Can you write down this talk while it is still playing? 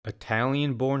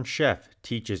Italian-born chef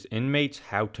teaches inmates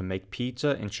how to make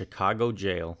pizza in Chicago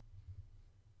jail.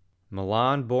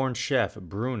 Milan-born chef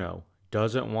Bruno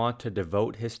doesn't want to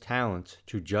devote his talents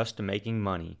to just making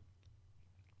money.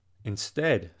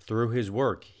 Instead, through his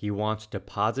work, he wants to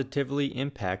positively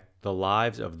impact the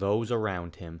lives of those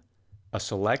around him. A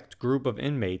select group of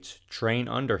inmates train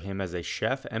under him as a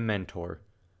chef and mentor.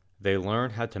 They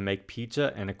learn how to make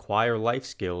pizza and acquire life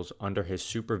skills under his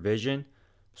supervision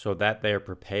so that they are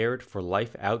prepared for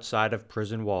life outside of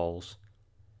prison walls.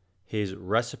 His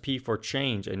Recipe for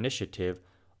Change initiative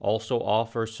also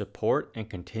offers support and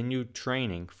continued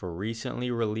training for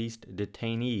recently released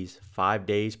detainees 5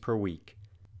 days per week.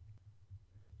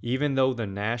 Even though the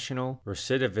national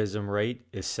recidivism rate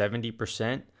is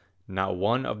 70%, not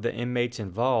one of the inmates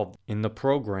involved in the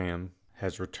program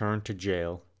has returned to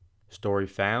jail. Story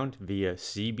found via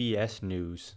CBS News.